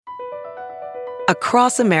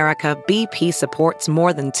Across America, BP supports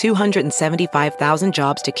more than 275,000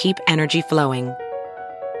 jobs to keep energy flowing.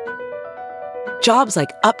 Jobs like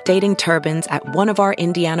updating turbines at one of our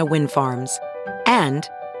Indiana wind farms and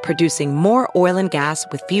producing more oil and gas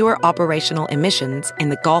with fewer operational emissions in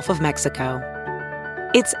the Gulf of Mexico.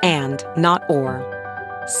 It's and, not or.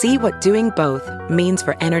 See what doing both means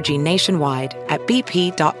for energy nationwide at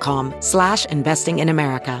bp.com/investing in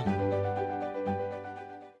America.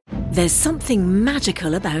 There's something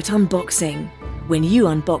magical about unboxing. When you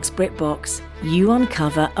unbox BritBox, you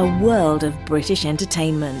uncover a world of British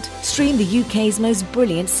entertainment. Stream the UK's most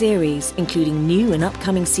brilliant series, including new and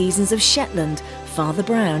upcoming seasons of Shetland, Father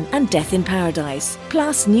Brown and Death in Paradise.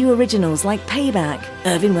 Plus new originals like Payback,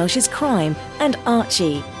 Irving Welsh's Crime and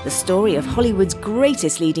Archie, the story of Hollywood's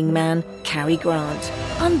greatest leading man, Cary Grant.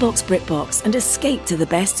 Unbox BritBox and escape to the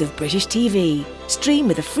best of British TV. Stream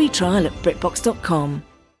with a free trial at BritBox.com.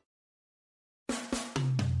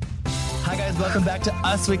 Hi guys, welcome back to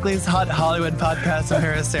Us Weekly's Hot Hollywood podcast. I'm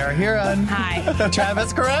here with Sarah Huron. Hi.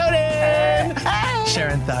 Travis Cronin. Hi.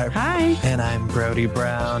 Sharon Tharp. Hi. And I'm Brody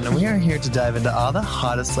Brown. And we are here to dive into all the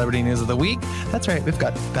hottest celebrity news of the week. That's right, we've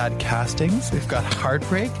got bad castings, we've got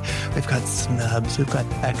heartbreak, we've got snubs, we've got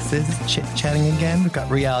exes chit-chatting again, we've got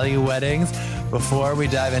reality weddings. Before we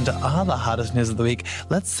dive into all the hottest news of the week,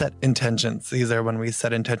 let's set intentions. These are when we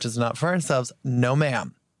set intentions not for ourselves. No,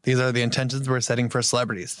 ma'am. These are the intentions we're setting for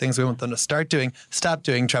celebrities. Things we want them to start doing, stop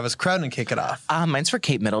doing. Travis Cronin, kick it off. Mine's for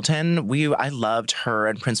Kate Middleton. I loved her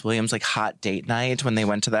and Prince William's hot date night when they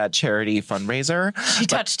went to that charity fundraiser. She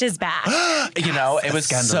touched his back. It was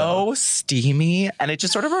so steamy, and it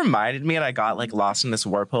just sort of reminded me, and I got lost in this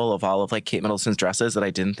whirlpool of all of Kate Middleton's dresses that I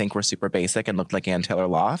didn't think were super basic and looked like Ann Taylor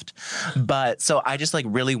Loft. But so I just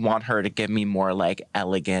really want her to give me more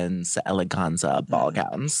eleganza ball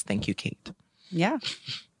gowns. Thank you, Kate. Yeah.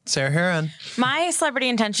 Sarah Huron. My celebrity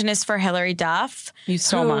intention is for Hilary Duff. You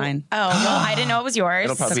stole mine. Oh, well, I didn't know it was yours.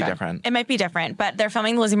 It'll probably be different. It might be different, but they're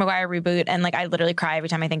filming the Lizzie McGuire reboot, and I literally cry every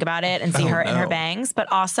time I think about it and see her in her bangs.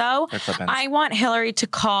 But also, I want Hilary to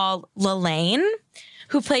call Lalaine,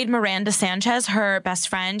 who played Miranda Sanchez, her best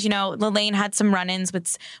friend. Lalaine had some run-ins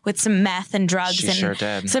with some meth and drugs. She and sure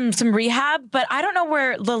did. Some rehab, but I don't know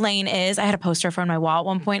where Lalaine is. I had a poster of her on my wall at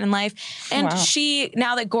one point in life. And she,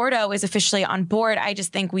 now that Gordo is officially on board, I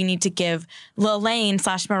just think we need to give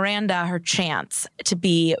Lalaine/Miranda her chance to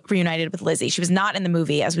be reunited with Lizzie. She was not in the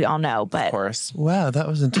movie, as we all know, but... Of course. Wow, that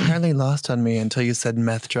was entirely lost on me until you said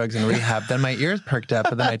meth, drugs, and rehab. Then my ears perked up,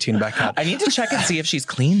 but then I tuned back out. I need to check and see if she's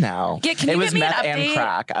clean now. Yeah, can you it was give me an meth and update?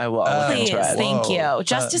 crack. I will look Please, into it. thank you.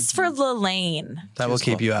 Justice for Lalaine. That will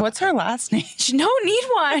keep you up. What's her last name? She don't need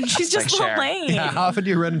one. She's just Cher. Lalaine. How often do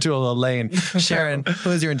you run into a lane? Sharon,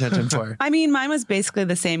 who is your intention for? I mean, mine was basically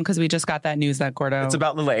the same because we just got that news that Gordo. It's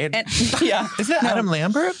about Lalaine. Yeah. Is it Adam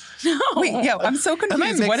Lambert? No. Wait, yeah, I'm so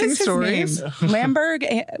confused. Am I What is mixing his stories? name? Lamberg?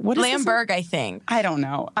 What is his name? Lamberg, I think. I don't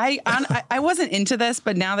know. I wasn't into this,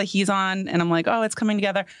 but now that he's on and I'm like, oh, it's coming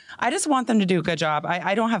together. I just want them to do a good job.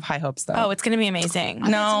 I don't have high hopes, though. Oh, it's going to be amazing.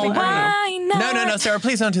 No. Why not? No, Sarah,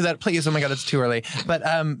 please don't do that. Please. Oh my God, it's too early. But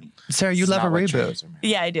Sarah, you love a reboot.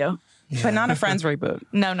 Yeah, I do. But not a Friends reboot.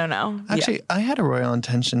 No. Actually, I had a royal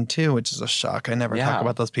intention too, which is a shock. I never talk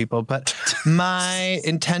about those people. But my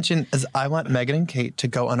intention is I want Meghan and Kate to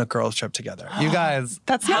go on a girls' trip together. You guys.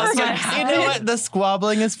 That's never going to happen. You know what? The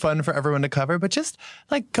squabbling is fun for everyone to cover, but just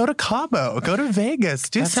go to Cabo, go to Vegas,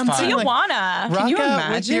 do something. Tijuana. Rock Can you out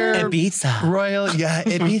with imagine? your Ibiza. royal,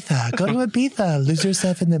 Ibiza. Go to Ibiza, lose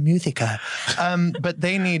yourself in the musica. But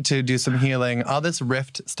they need to do some healing. All this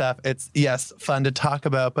rift stuff, it's, yes, fun to talk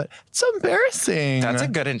about, but it's so embarrassing. That's a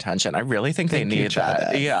good intention. I really think they need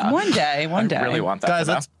that. Yeah. One day. I really want that. Guys,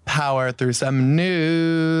 for let's power through some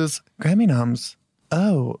news. Grammy noms.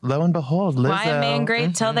 Oh, lo and behold, Lizzo. Why a man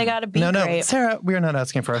great till they gotta be No, great? Sarah, we are not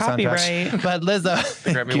asking for a Copyright. soundtrack. But Lizzo. The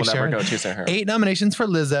Grammy will never go to Sarah. 8 nominations for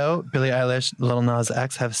Lizzo. Billie Eilish, Lil Nas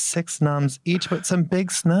X have 6 noms each with some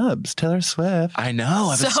big snubs. Taylor Swift. I know.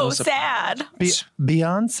 I was So sad.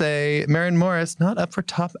 Beyonce, Maren Morris, not up for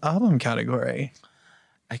top album category.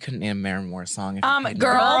 I couldn't name a Maren Moore song.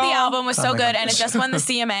 Girl, the album was so good, and it just won the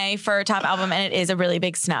CMA for top album, and it is a really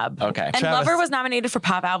big snub. Okay. And Travis. Lover was nominated for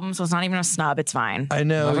pop album, so it's not even a snub. It's fine. I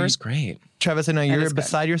know. Lover's great. Travis, I know you're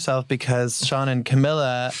beside yourself because Sean and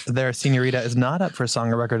Camilla, their Senorita, is not up for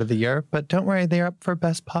Song or Record of the Year, but don't worry, they're up for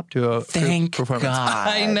Best Pop Duo Thank Performance. God.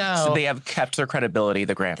 I know. So they have kept their credibility,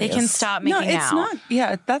 the Grammys. They can stop making No, it's out. not.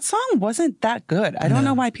 Yeah, that song wasn't that good. I don't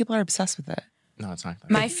know why people are obsessed with it. No, it's not.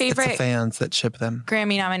 My It's favorite the fans that ship them.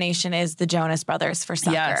 Grammy nomination is the Jonas Brothers for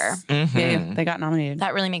Sucker. Yes. They got nominated.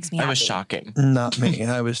 That really makes me happy. It was shocking. Not me.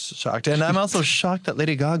 I was shocked. And I'm also shocked that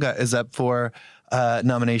Lady Gaga is up for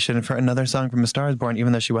nomination for another song from A Star Is Born,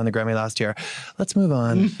 even though she won the Grammy last year. Let's move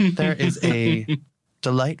on. There is a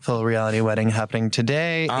delightful reality wedding happening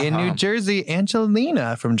today in New Jersey.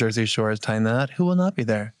 Angelina from Jersey Shore is tying the knot. Who will not be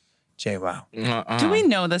there? JWoww. Do we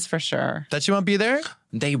know this for sure? That she won't be there?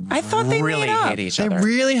 I thought they really made up. hate each They other.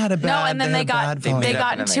 really had a bad. No, and then they got falling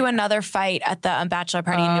out. into another fight at the bachelor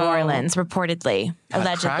party in New Orleans, reportedly,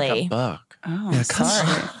 allegedly. Crack a book. Oh, Yeah,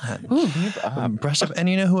 sorry. come on. Brush up. And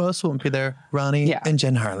you know who else won't be there? Ronnie and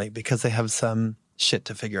Jen Harley, because they have some shit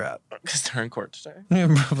to figure out. Because they're in court today.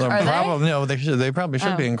 Probably, no, they probably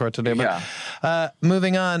should be in court today. But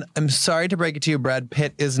moving on, I'm sorry to break it to you, Brad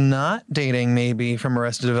Pitt is not dating maybe from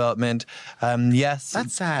Arrested Development. Yes,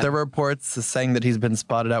 that's sad. There were reports saying that he's been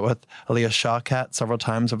spotted out with Aaliyah Shawkat several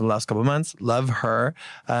times over the last couple of months. Love her.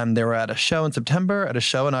 They were at a show in September, at a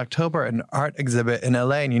show in October, an art exhibit in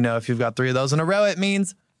LA. And you know, if you've got 3 of those in a row, it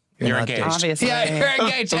means you're engaged. dating. Obviously. Yeah, you're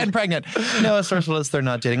engaged and pregnant. No, sourceless, they're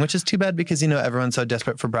not dating, which is too bad because, you know, everyone's so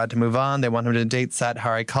desperate for Brad to move on. They want him to date Sat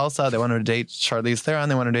Hari Khalsa. They want him to date Charlize Theron.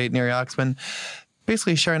 They want him to date Neri Oxman.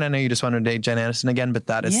 Basically, Sharon, I know you just want to date Jen Aniston again, but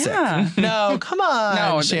that is sick. No, come on,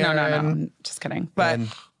 No, Sharon. Just kidding. But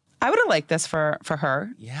I would have liked this for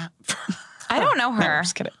her. Yeah. I don't know her. No, I'm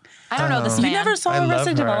just kidding. I don't know this man. You never saw I love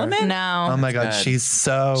Arrested her. Development? No. Oh my God, good. she's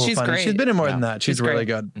so She's funny. great. She's been in more than that. She's really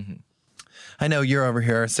great. good. I know you're over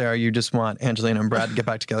here, Sarah. You just want Angelina and Brad to get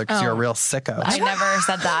back together because you're a real sicko. I never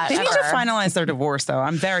said that. They need to ever. finalize their divorce, though.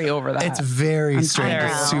 I'm very over that. It's very strange.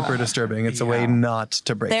 very It's over super disturbing. It's a way not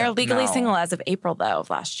to break They're up. legally single as of April, though,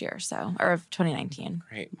 of last year, or of 2019.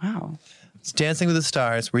 Great. Wow. It's Dancing with the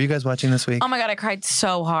Stars. Were you guys watching this week? Oh my God, I cried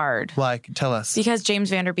so hard. Why? Tell us. Because James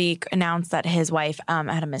Van Der Beek announced that his wife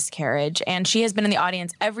had a miscarriage, and she has been in the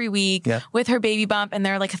audience every week with her baby bump, and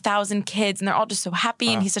there are like 1,000 kids, and they're all just so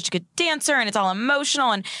happy, and he's such a good dancer, and it's all emotional,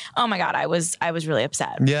 and oh my God, I was really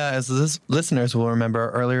upset. Yeah, as listeners will remember,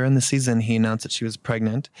 earlier in the season, he announced that she was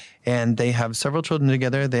pregnant, and they have several children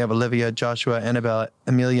together. They have Olivia, Joshua, Annabelle,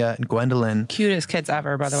 Amelia, and Gwendolyn. Cutest kids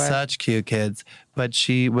ever, by the way. Such cute kids. But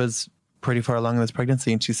she was pretty far along in this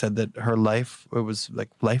pregnancy, and she said that her life, it was like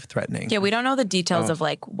life-threatening. Yeah, we don't know the details of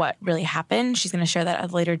like what really happened. She's going to share that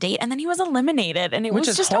at a later date, and then he was eliminated, and it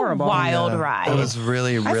was just horrible. a wild ride. It was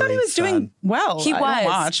really, really I thought he was sad. doing well. He I was. didn't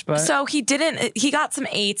watch, but So he didn't. He got some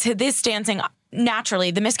 8s. This dancing,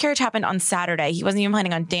 naturally, the miscarriage happened on Saturday. He wasn't even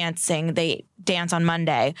planning on dancing. They dance on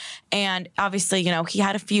Monday. And obviously, you know, he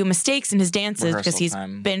had a few mistakes in his dances because he's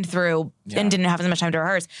been through and didn't have as much time to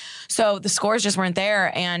rehearse. So the scores just weren't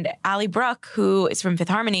there. And Allie Brooke, who is from Fifth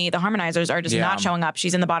Harmony, the harmonizers are just not showing up.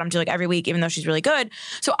 She's in the bottom 2 like every week, even though she's really good.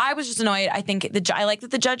 So I was just annoyed. I think I like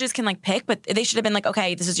that the judges can like pick, but they should have been like,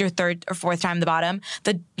 okay, this is your 3rd or 4th time the bottom.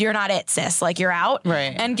 You're not it, sis. Like you're out.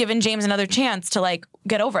 Right. And given James another chance to like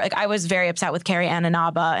get over it. Like I was very upset with Carrie Ann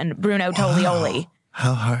Inaba and Bruno Tolioli.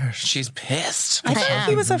 How harsh. She's pissed. I thought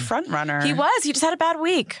he was a front runner. He was. He just had a bad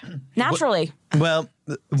week. Naturally. Well,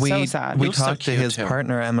 we So sad. we He was so talked to cute, his too.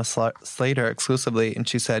 partner, Emma Slater, exclusively, and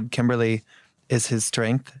she said Kimberly is his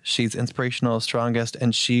strength. She's inspirational, strongest,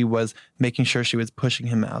 and she was making sure she was pushing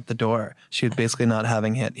him out the door. She was basically not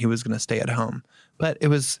having it. He was going to stay at home. But it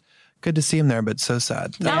was good to see him there, but so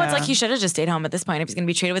sad. Now it's like he should have just stayed home at this point if he's going to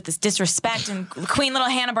be treated with this disrespect, and Queen Little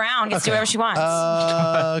Hannah Brown gets to do whatever she wants.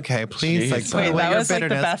 Okay, please, like, Jeez. put Wait, away that your was, like, the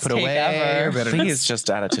bitterness. best Put take away ever. your bitterness. Please just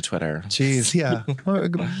add it to Twitter. Jeez, yeah. Well,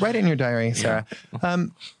 write it in your diary, Sarah.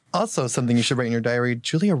 Also, something you should write in your diary,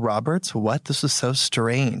 Julia Roberts. What? This was so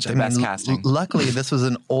strange. The best casting. Luckily, this was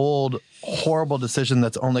an old, horrible decision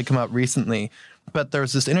that's only come out recently. But there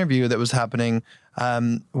was this interview that was happening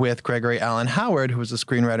with Gregory Allen Howard, who was a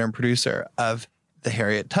screenwriter and producer of the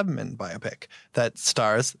Harriet Tubman biopic that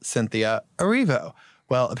stars Cynthia Erivo.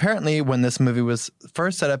 Well, apparently, when this movie was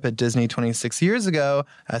first set up at Disney 26 years ago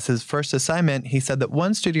as his first assignment, he said that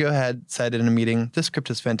one studio had said in a meeting, "This script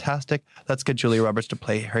is fantastic. Let's get Julia Roberts to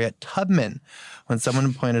play Harriet Tubman." When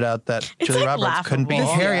someone pointed out that Julia like Roberts couldn't be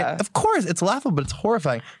laughable. Harriet, Yeah. of course, it's laughable, but it's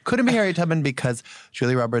horrifying. Couldn't be Harriet Tubman because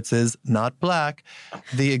Julia Roberts is not black.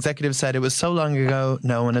 The executive said it was so long ago,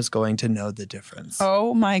 no one is going to know the difference.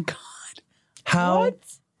 Oh my God. How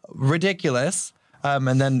ridiculous.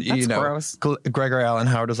 And then, That's you know, gross. Gregory Allen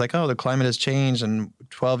Howard was like, oh, the climate has changed and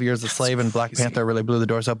 12 years a slave and Black Panther really blew the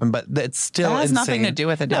doors open. But it's still That has insane. nothing to do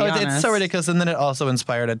with it, to No, be it's honest. so ridiculous. And then it also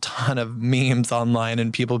inspired a ton of memes online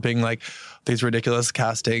and people being like, these ridiculous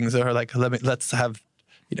castings, or like, let's have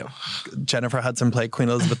Jennifer Hudson played Queen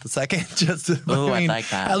Elizabeth II. I like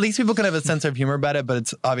that. At least people can have a sense of humor about it, but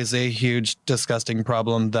it's obviously a huge, disgusting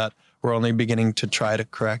problem that we're only beginning to try to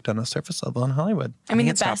correct on a surface level in Hollywood. I mean,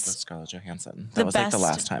 it's not Scarlett Johansson. That was like the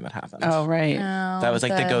last time it happened. Oh, right. That was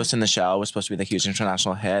like The Ghost in the Shell was supposed to be the huge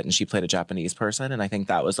international hit, and she played a Japanese person, and I think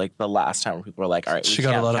that was like the last time where people were like, all right, she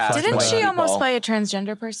got a lot of flack. Didn't she almost play a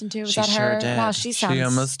transgender person too? Was that her? Sure did. Wow, she sounds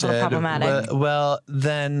a little problematic. Well,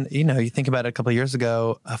 then, you think about it a couple of years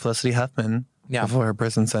ago, Felicity Huffman, before her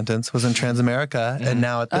prison sentence, was in Transamerica. And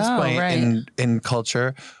now at this point in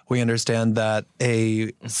culture, we understand that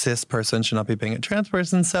a cis person should not be being a trans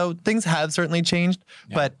person. So things have certainly changed.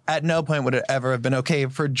 Yeah. But at no point would it ever have been okay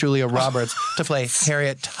for Julia Roberts to play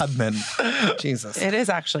Harriet Tubman. Jesus. It is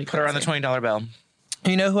actually crazy. Put her on the $20 bill.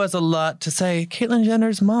 You know who has a lot to say? Caitlyn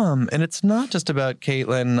Jenner's mom. And it's not just about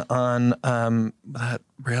Caitlyn on that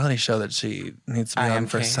reality show that she needs to be on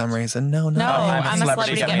for some reason. No. I'm a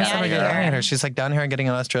celebrity. Get me out of here. She's like down here getting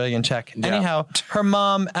an Australian check. Yeah. Anyhow, her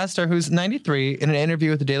mom, Esther, who's 93, in an interview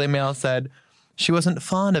with the Daily Mail said she wasn't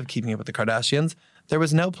fond of Keeping Up with the Kardashians. There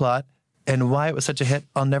was no plot. And why it was such a hit,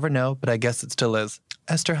 I'll never know, but I guess it still is.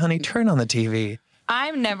 Esther, honey, turn on the TV.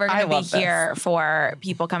 I'm never going to be here for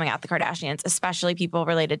people coming out the Kardashians, especially people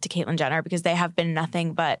related to Caitlyn Jenner, because they have been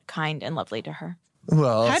nothing but kind and lovely to her.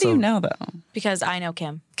 Well, how do you know, though? Because I know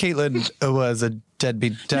Kim. Caitlyn was a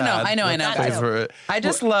deadbeat dad. No, I know. I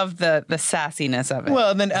just love the sassiness of it.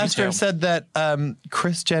 Well, and then Esther said that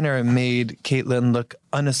Kris Jenner made Caitlyn look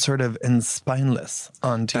unassertive and spineless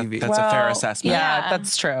on TV. That's a fair assessment. Yeah,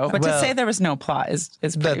 that's true. But to say there was no plot is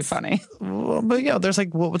pretty funny. Well, but there's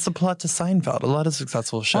like, what's the plot to Seinfeld? A lot of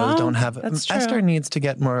successful shows don't have it. Esther needs to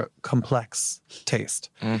get more complex taste.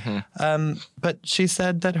 Mm-hmm. But she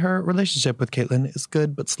said that her relationship with Caitlyn is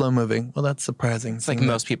good but slow moving. Well, that's surprising. It's like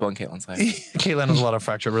most people in Caitlyn's life. Caitlyn has a lot of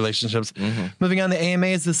fractured relationships. Mm-hmm. Moving on to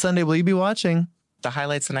AMAs this Sunday, will you be watching? The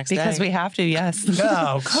highlights the next day. Because we have to, yes.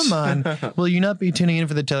 Oh, come on. Will you not be tuning in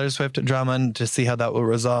for the Taylor Swift drama and to see how that will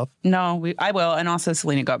resolve? No, I will. And also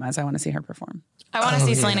Selena Gomez. I want to see her perform. I want to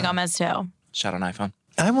see Selena Gomez too. Shot on iPhone.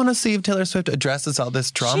 I want to see if Taylor Swift addresses all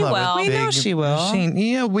this drama. She will. With we know she will. Machine.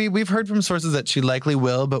 Yeah, we've heard from sources that she likely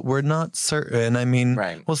will, but we're not certain. I mean,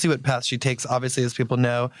 We'll see what path she takes. Obviously, as people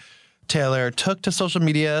know, Taylor took to social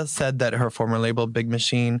media, said that her former label, Big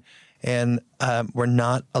Machine, and we're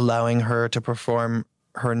not allowing her to perform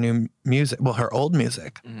her new music, her old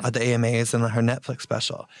music at the AMAs and her Netflix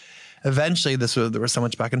special. Eventually, there was so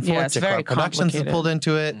much back and forth. Yeah, it's very Productions was pulled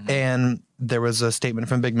into it, and there was a statement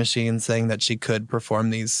from Big Machine saying that she could perform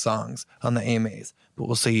these songs on the AMAs. But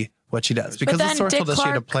we'll see what she does. Because the source told us she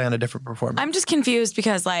had to play on a different performance. I'm just confused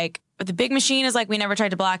because, the Big Machine is we never tried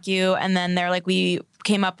to block you. And then they're we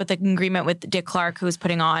came up with an agreement with Dick Clark, who was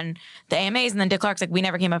putting on the AMAs. And then Dick Clark's we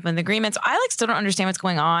never came up with an agreement. So I still don't understand what's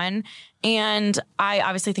going on. And I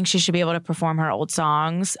obviously think she should be able to perform her old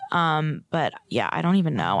songs. But yeah, I don't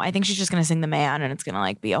even know. I think she's just going to sing The Man and it's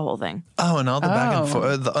going to be a whole thing. Oh, and all the back and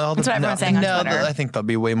forth. That's what everyone's saying on Twitter. I think there'll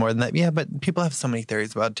be way more than that. Yeah, but people have so many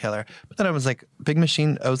theories about Taylor. But then I was Big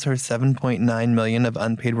Machine owes her $7.9 million of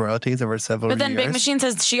unpaid royalties over several years. But then Big Machine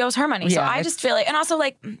says she owes her money. Yeah, so I just feel and also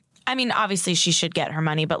obviously she should get her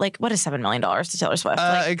money, but what is $7 million to Taylor Swift?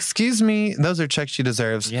 Excuse me, those are checks she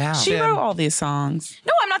deserves. Yeah. She wrote all these songs.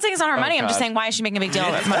 No, I'm not saying it's not her money. I'm just saying, why is she making a big deal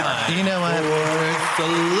of it? You know what?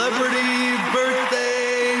 Celebrity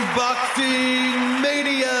Birthday Boxing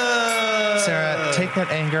Mania! Sarah, take that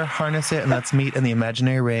anger, harness it, and let's meet in the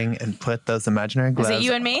imaginary ring and put those imaginary gloves Is it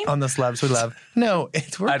you and me? on the slabs we love. No,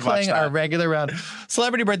 we're playing our regular round.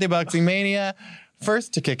 Celebrity Birthday Boxing Mania.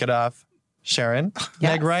 First to kick it off, Sharon.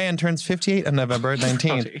 Yes. Meg Ryan turns 58 on November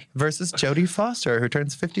 19th versus Jodie Foster, who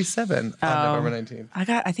turns 57 on November 19th.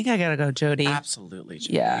 I think I gotta go Jodie. Absolutely,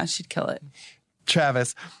 Jodie. Yeah, she'd kill it.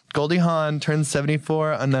 Travis. Goldie Hawn turns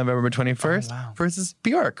 74 on November 21st versus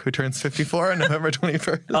Bjork, who turns 54 on November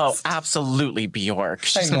 21st. Oh, absolutely Bjork.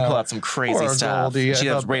 She's going to pull out some crazy stuff. Goldie. She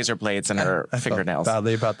has razor blades in her fingernails. Felt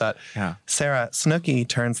badly about that. Yeah. Sarah Snooki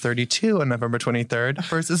turns 32 on November 23rd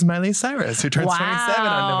versus Miley Cyrus, who turns 27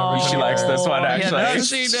 on November 23rd. She likes this one, actually. Yeah, no,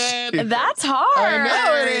 she did. That's hard.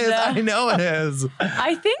 I know it is.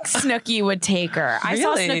 I think Snooki would take her. I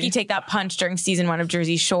saw Snooki take that punch during season 1 of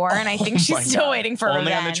Jersey Shore, and I think she's still waiting for Only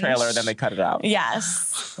revenge. on the trailer, then they cut it out.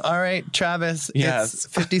 Yes. All right, Travis. Yes. It's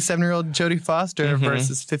 57-year-old Jodie Foster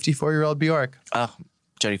versus 54-year-old Bjork. Oh,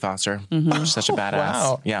 Jodie Foster. She's such a badass.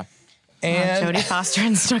 Wow. Yeah. And Jodie Foster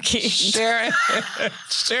and Snooki.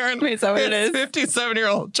 Sharon. Wait, is that what it is?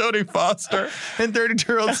 57-year-old Jodie Foster and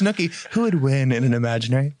 32-year-old Snooki, who would win in an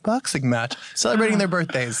imaginary boxing match, celebrating their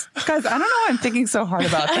birthdays. Guys, I don't know why I'm thinking so hard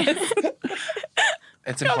about this.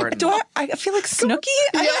 It's important. I feel like Snooki?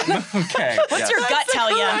 Okay. What's your gut tell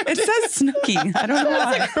you? It says Snooki. I don't know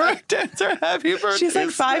why. Correct answer. Happy birthday. She's like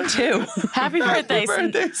 5'2". Happy birthday,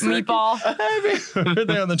 meatball. Happy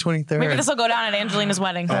birthday on the 23rd. Maybe this will go down at Angelina's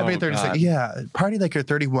wedding. Happy 36. Yeah, party like you're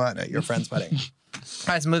 31 at your friend's wedding.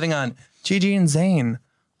 Guys, moving on. Gigi and Zayn.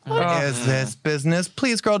 What is this business?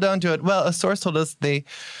 Please scroll down to it. Well, a source told us they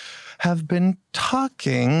have been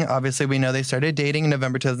talking. Obviously, we know they started dating in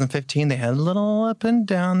November 2015. They had a little up and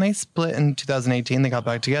down. They split in 2018. They got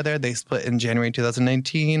back together. They split in January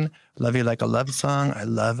 2019. Love You Like a Love Song. I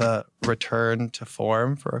love a return to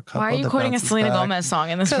form for a couple. Why are you quoting a Selena Gomez song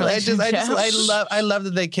in this relationship? I love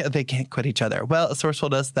that they can't quit each other. Well, a source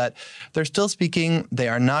told us that they're still speaking. They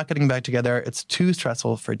are not getting back together. It's too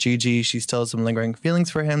stressful for Gigi. She still has some lingering feelings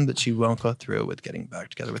for him that she won't go through with getting back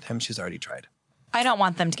together with him. She's already tried. I don't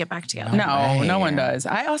want them to get back together. No one does.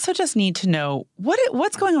 I also just need to know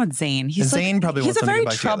what's going on with Zayn. He's a very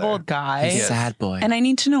troubled guy. He's a sad boy. And I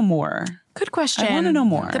need to know more. Good question. I want to know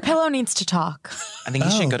more. The pillow needs to talk. I think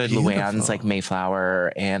he should go to Luann's like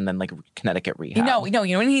Mayflower and then like Connecticut rehab. No, you know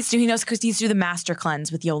what he needs to do? He knows because he needs to do the master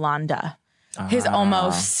cleanse with Yolanda. His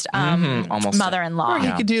almost mother-in-law. Or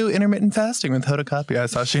he could do intermittent fasting with Hoda Kotb. I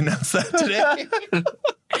saw she announced that today.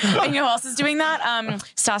 And you know who else is doing that?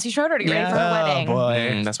 Stassi Schroeder to get ready for her wedding. Oh,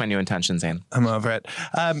 boy. That's my new intention, Zane. I'm over it.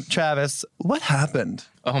 Travis, what happened?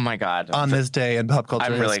 Oh, my God. On this day in pop culture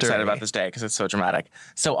I'm really history? excited about this day because it's so dramatic.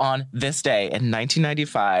 So on this day in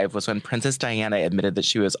 1995 was when Princess Diana admitted that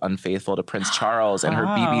she was unfaithful to Prince Charles in her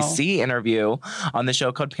BBC interview on the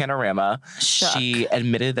show called Panorama. She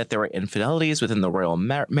admitted that there were infidelities within the royal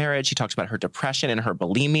marriage. She talked about her depression and her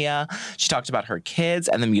bulimia. She talked about her kids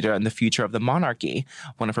and the future of the monarchy.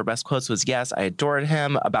 One of her best quotes was, "Yes, I adored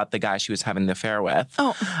him," about the guy she was having the affair with.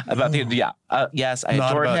 Yes, I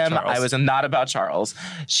adored him. Charles. I was not about Charles.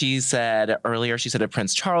 She said of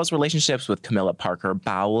Prince Charles' relationships with Camilla Parker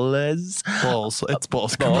Bowles. Bowles. It's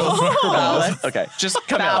Bowles. Bowles. Okay, just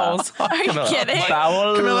Camilla. Bowles. Are you kidding?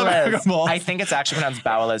 Bowles. Camilla Parker Bowles. I think it's actually pronounced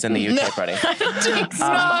Bowles in the UK, Freddie. I don't think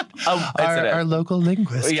so. Our local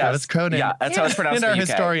linguist, Travis Cronin. Yeah, that's how it's pronounced in the UK.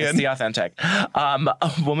 Historian. It's the authentic.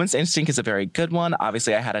 A woman's instinct is a very good one.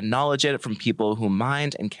 Obviously, I had acknowledged it from people who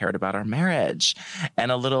mind and cared about our marriage.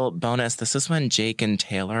 And a little bonus, this is when Jake and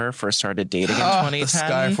Taylor first started dating in 2010. The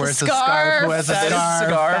scarf. Where's the scarf? Where's the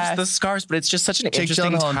scarf? The scarves, but it's just such an Jake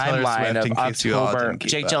interesting Gyllenhaal and Taylor timeline Swift, of in case you all October. didn't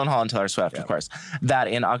keep Jake up. Gyllenhaal and Taylor Swift, of course. That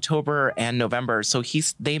in October and November. So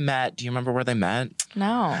they met. Do you remember where they met?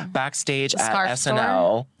 No. Backstage at scarf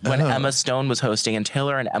SNL when Emma Stone was hosting, and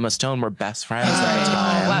Taylor and Emma Stone were best friends at the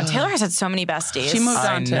time. Wow, Taylor has had so many besties. She moved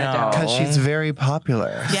on to Adele. Because she's very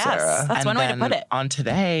popular. Yes, Sarah. that's one way to put it. On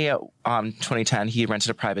today, 2010, he rented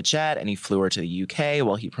a private jet and he flew her to the UK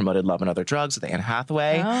while he promoted Love and Other Drugs with Anne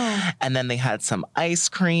Hathaway. And then they had some ice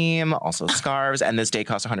cream, also scarves, and this day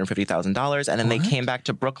cost $150,000. And then they came back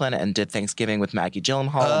to Brooklyn and did Thanksgiving with Maggie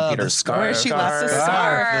Gyllenhaal and Peter scarf. Where she left the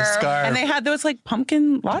scarf. The scarf. And they had those like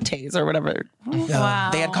pumpkin lattes or whatever. Wow.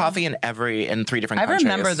 They had coffee in 3 different I countries.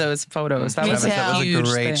 remember those photos. That was too. a was a huge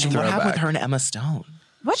great thing. What happened with throwback. her and Emma Stone?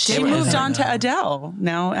 What She moved on to Adele.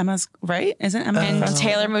 Now Emma's right, isn't Emma? And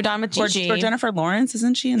Taylor moved on with Gigi. Or Jennifer Lawrence,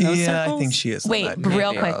 isn't she in those Yeah, circles? I think she is. Wait,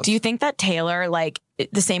 real quick. Do you think that Taylor, like,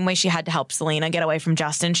 the same way she had to help Selena get away from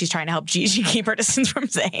Justin, she's trying to help Gigi keep her distance from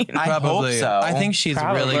Zayn? I hope Probably. so. I think she's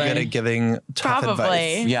really good at giving tough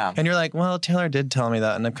advice. Yeah. And you're like, well, Taylor did tell me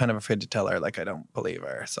that, and I'm kind of afraid to tell her, like, I don't believe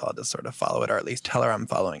her, so I'll just sort of follow it, or at least tell her I'm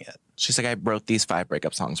following it. She's like, I wrote these 5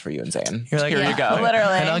 breakup songs for you and Zayn. You're like, Here you go.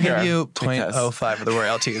 Literally. And I'll give you Take this. 0.05 of the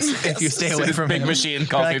royalties if you stay away This from big him. machine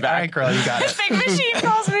calls You're like, me back. All right, girl, you got it. Big machine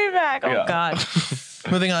calls me back. Oh, Yeah. God.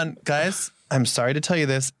 Moving on, guys. I'm sorry to tell you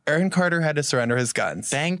this. Aaron Carter had to surrender his guns.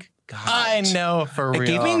 Thank God. I know, for real. It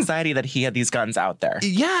gave me anxiety that he had these guns out there.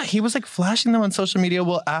 Yeah, he was like flashing them on social media.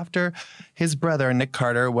 Well, after his brother, Nick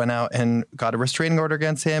Carter, went out and got a restraining order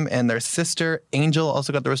against him, and their sister, Angel,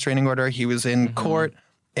 also got the restraining order. He was in court,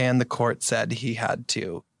 and the court said he had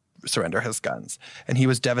to surrender his guns. And he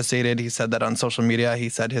was devastated. He said that on social media. He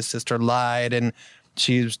said his sister lied, and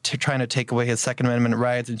she was trying to take away his Second Amendment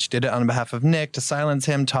rights, and she did it on behalf of Nick to silence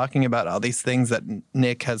him, talking about all these things that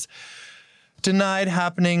Nick has denied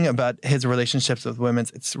happening about his relationships with women.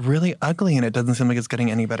 It's really ugly, and it doesn't seem like it's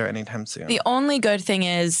getting any better anytime soon. The only good thing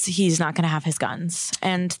is he's not going to have his guns.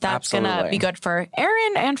 And that's going to be good for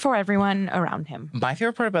Aaron and for everyone around him. My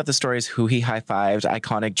favorite part about the story is who he high-fived,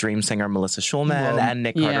 iconic dream singer Melissa Schulman and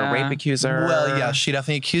Nick Carter, rape accuser. Well, yeah, she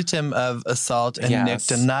definitely accused him of assault, and Nick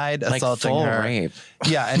denied assaulting full her. Rape.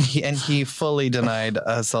 Yeah, and he fully denied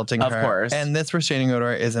assaulting her. Of course. And this restraining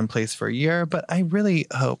order is in place for a year, but I really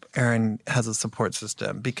hope Aaron has a support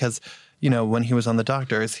system, because when he was on the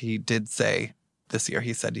doctors, he did say this year,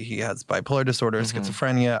 he said he has bipolar disorder,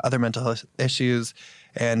 schizophrenia, other mental health issues,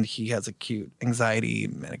 and he has acute anxiety,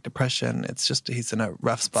 manic depression. It's just, he's in a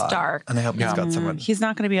rough spot. It's dark. And I hope he's got someone. He's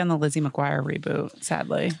not going to be on the Lizzie McGuire reboot,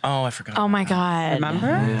 sadly. Oh, I forgot. Oh my God. Remember?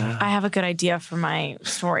 Yeah. I have a good idea for my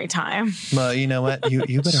story time. Well, you know what?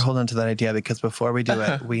 You better hold on to that idea, because before we do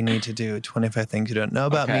it, we need to do 25 things you don't know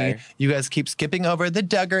about me. You guys keep skipping over the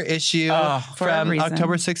Duggar issue from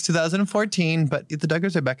October 6, 2014. But the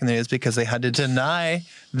Duggars are back in the news because they had to deny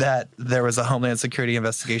that there was a Homeland Security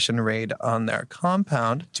investigation raid on their compound.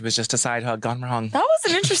 It was just a side hug gone wrong. That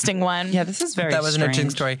was an interesting one. Yeah, this is very That was an strange. interesting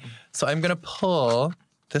story. So I'm going to pull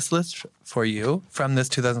this list for you from this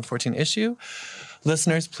 2014 issue.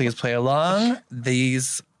 Listeners, please play along.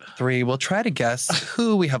 These three will try to guess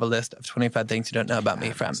who we have a list of 25 things you don't know about me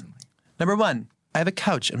from. Number 1, I have a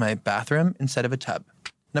couch in my bathroom instead of a tub.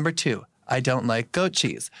 Number 2, I don't like goat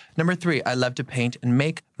cheese. Number 3, I love to paint and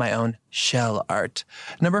make my own shell art.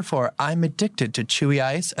 Number 4, I'm addicted to chewy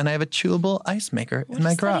ice, and I have a chewable ice maker in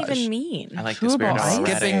my garage. What does that even mean? I like this weird already.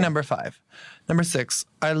 Skipping number 5. Number 6,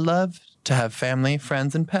 I love to have family,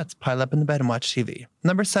 friends, and pets pile up in the bed and watch TV.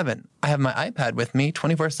 Number 7, I have my iPad with me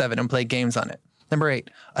 24/7 and play games on it. Number 8,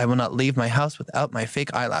 I will not leave my house without my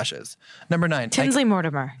fake eyelashes. Number 9, Tinsley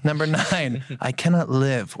Mortimer. Number 9, I cannot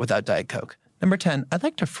live without Diet Coke. Number 10, I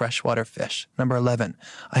like to freshwater fish. Number 11,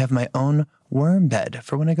 I have my own worm bed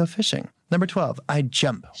for when I go fishing. Number 12, I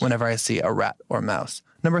jump whenever I see a rat or mouse.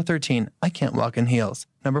 Number 13, I can't walk in heels.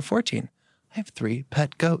 Number 14, I have 3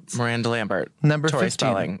 pet goats. Miranda Lambert. Number Tori 15.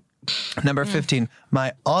 Spelling. Number 15,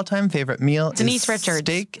 my all-time favorite meal Denise is Richards.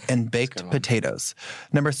 steak and baked potatoes.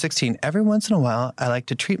 Number 16, every once in a while, I like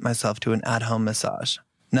to treat myself to an at-home massage.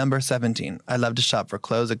 Number 17, I love to shop for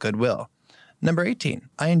clothes at Goodwill. Number 18,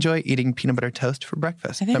 I enjoy eating peanut butter toast for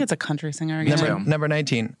breakfast. I think it's a country singer again. Number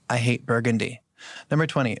 19, I hate burgundy. Number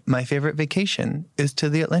 20, my favorite vacation is to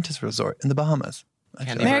the Atlantis Resort in the Bahamas.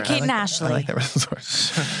 Mary-Kate and Ashley. I like that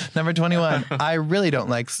resort. Number 21, I really don't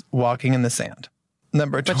like walking in the sand.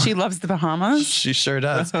 Number 20, But she loves the Bahamas? she sure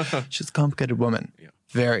does. She's a complicated woman.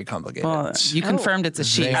 Very complicated. Well, you confirmed it's a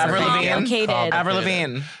she. Very Avril Lavigne. Complicated. Avril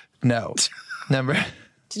Lavigne. No. Number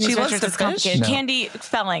Denise loves Richards to is complicated. fish? No. Candy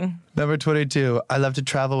spelling. Number 22, I love to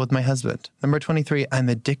travel with my husband. Number 23, I'm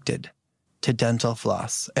addicted to dental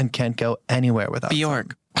floss and can't go anywhere without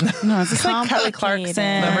Bjork. No, is this like Kelly Complicated.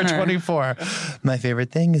 Clarkson? Number or- 24, my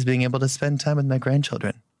favorite thing is being able to spend time with my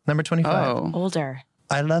grandchildren. Number 25, Oh. Older.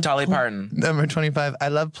 I love Dolly Parton. Number 25, I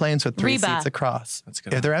love planes with 3 Reba. seats across. That's a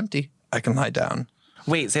good If one. they're empty, I can lie down.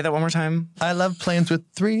 Wait, say that one more time. I love planes with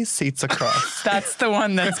 3 seats across. That's the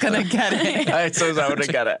one that's going to get it. I would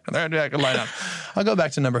get it. I can lie down. I'll go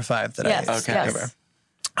back to number 5 that Yes. I Okay. skipped over.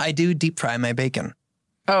 I do deep fry my bacon.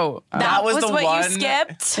 Oh, That was was the what one- you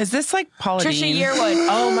skipped. is this like Paula Trisha Dean? Yearwood.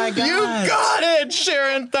 Oh my God. You got it,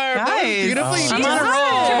 Sharon Tharp. That was Guys. beautifully I'm done. on a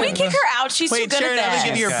roll. Can we kick her out? She's too Wait, good Sharon, at I'm this. gonna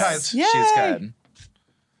give you your Good. prize. Yay. She's good.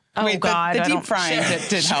 Oh Wait, God, The I deep don't- frying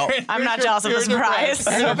did help. I'm not jealous of this prize.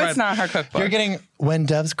 I hope it's not her cookbook. You're getting When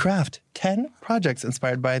Doves Craft, 10 projects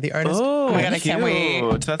inspired by the artist. Oh my God, I can't wait.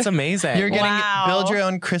 Cute. That's amazing. You're getting Wow. Build Your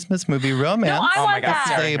Own Christmas Movie Romance. No, I Oh my want God, that.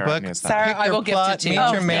 Sarah Play Karen book. needs that. Sarah, Pick I your will gift plot, it to meet you.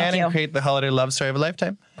 your Oh, man, thank you. and create the holiday love story of a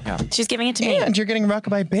lifetime. She's giving it to me. And you're getting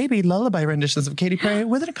Rockabye Baby lullaby renditions of Katy Perry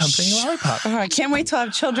with an accompanying lollipop. Oh, I can't wait to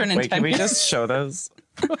have children in Wait, 10 can we years. just show those?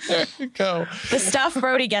 There you go. The stuff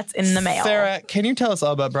Brody gets in the mail. Sarah, can you tell us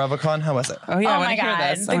all about BravoCon? How was it? Oh, yeah, I Oh want my to hear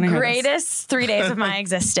God. this. I The wanna hear this. greatest 3 days of my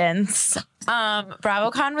existence.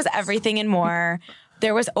 BravoCon was everything and more.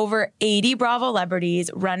 There was over 80 Bravo celebrities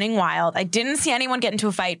running wild. I didn't see anyone get into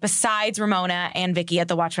a fight besides Ramona and Vicky at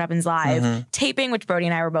the Watch What Happens Live taping, which Brody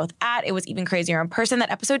and I were both at. It was even crazier in person. That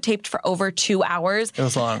episode taped for over 2 hours. It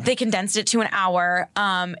was long. They condensed it to an hour.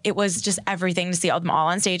 It was just everything to see them all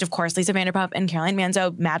on stage. Of course, Lisa Vanderpump and Caroline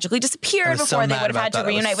Manzo magically disappeared so before they mad would have had about to that. I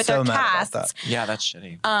was reunite with so their mad about casts. that. Yeah, that's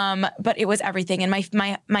shitty. But it was everything. And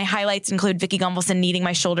my highlights include Vicky Gunvalson kneading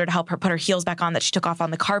my shoulder to help her put her heels back on that she took off on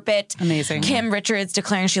the carpet. Amazing. Kim Richards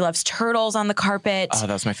declaring she loves turtles on the carpet. Oh,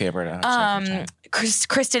 that was my favorite.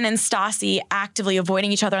 Kristen and Stassi actively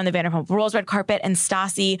avoiding each other on the Vanderpump Rules red carpet, and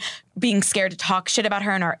Stassi being scared to talk shit about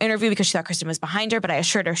her in our interview because she thought Kristen was behind her, but I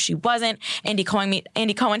assured her she wasn't. Andy Cohen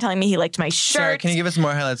telling me he liked my shirt. Sarah, can you give us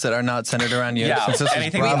more highlights that are not centered around you? Yeah, Since this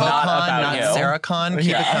anything is not BravoCon, about not you. SarahCon.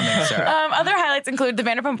 Keep it coming, Sarah. Other highlights include the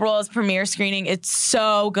Vanderpump Rules premiere screening. It's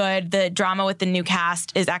so good. The drama with the new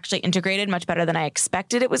cast is actually integrated much better than I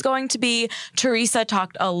expected it was going to be. Teresa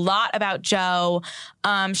talked a lot about Joe.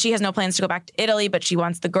 She has no plans to go back to Italy, but she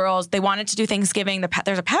wants the girls. They wanted to do Thanksgiving.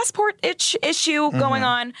 There's a passport issue going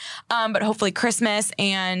on, but hopefully Christmas.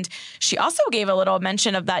 And she also gave a little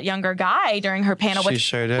mention of that younger guy during her panel, which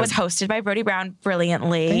sure did. was hosted by Brody Brown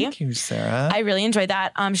brilliantly. Thank you, Sarah. I really enjoyed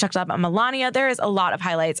that. She talked about Melania. There is a lot of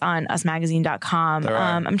highlights on usmagazine.com.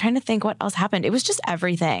 I'm trying to think what else happened. It was just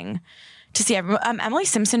everything. To see everyone. Emily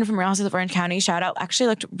Simpson from Real Houses of Orange County, shout out, actually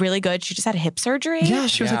looked really good. She just had hip surgery. Yeah,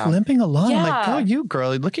 she was like limping along. I'm like, Yeah. go you,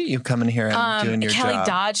 girlie. Look at you coming here and doing your Kelly job.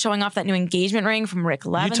 Dodd showing off that new engagement ring from Rick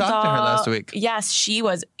Leventhal. You talked to her last week. Yes,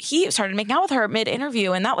 he started making out with her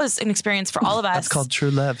mid-interview, and that was an experience for all of us. That's called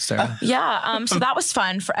true love, Sarah. Yeah, so that was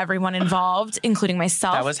fun for everyone involved, including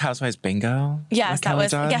myself. That was Housewives Bingo? Yes, that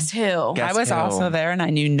was, guess who? Guess I was who? also there and I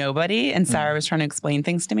knew nobody. And Sarah was trying to explain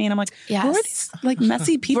things to me. And I'm like, who are these like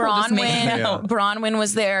messy people just making out? Bronwyn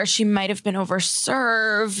was there. She might have been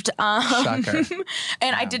overserved. Shocker.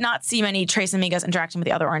 And I did not see many Trace Amigas interacting with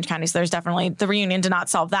the other Orange Counties. So there's definitely, the reunion did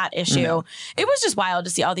not solve that issue. No. It was just wild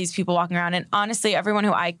to see all these people walking around. And honestly, everyone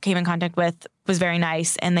who I came in contact with was very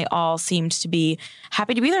nice. And they all seemed to be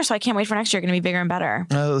happy to be there. So I can't wait for next year. Going to be bigger and better.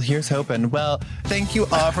 Oh, here's hoping. Well, thank you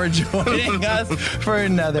all for joining us for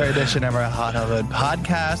another edition of our Hot Hollywood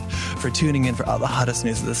podcast, for tuning in for all the hottest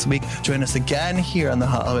news of this week. Join us again here on the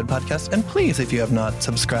Hot Hollywood podcast. And please, if you have not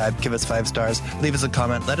subscribed, give us 5 stars, leave us a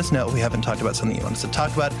comment, let us know if we haven't talked about something you want us to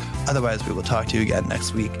talk about. Otherwise, we will talk to you again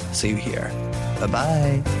next week. See you here.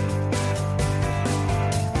 Bye-bye.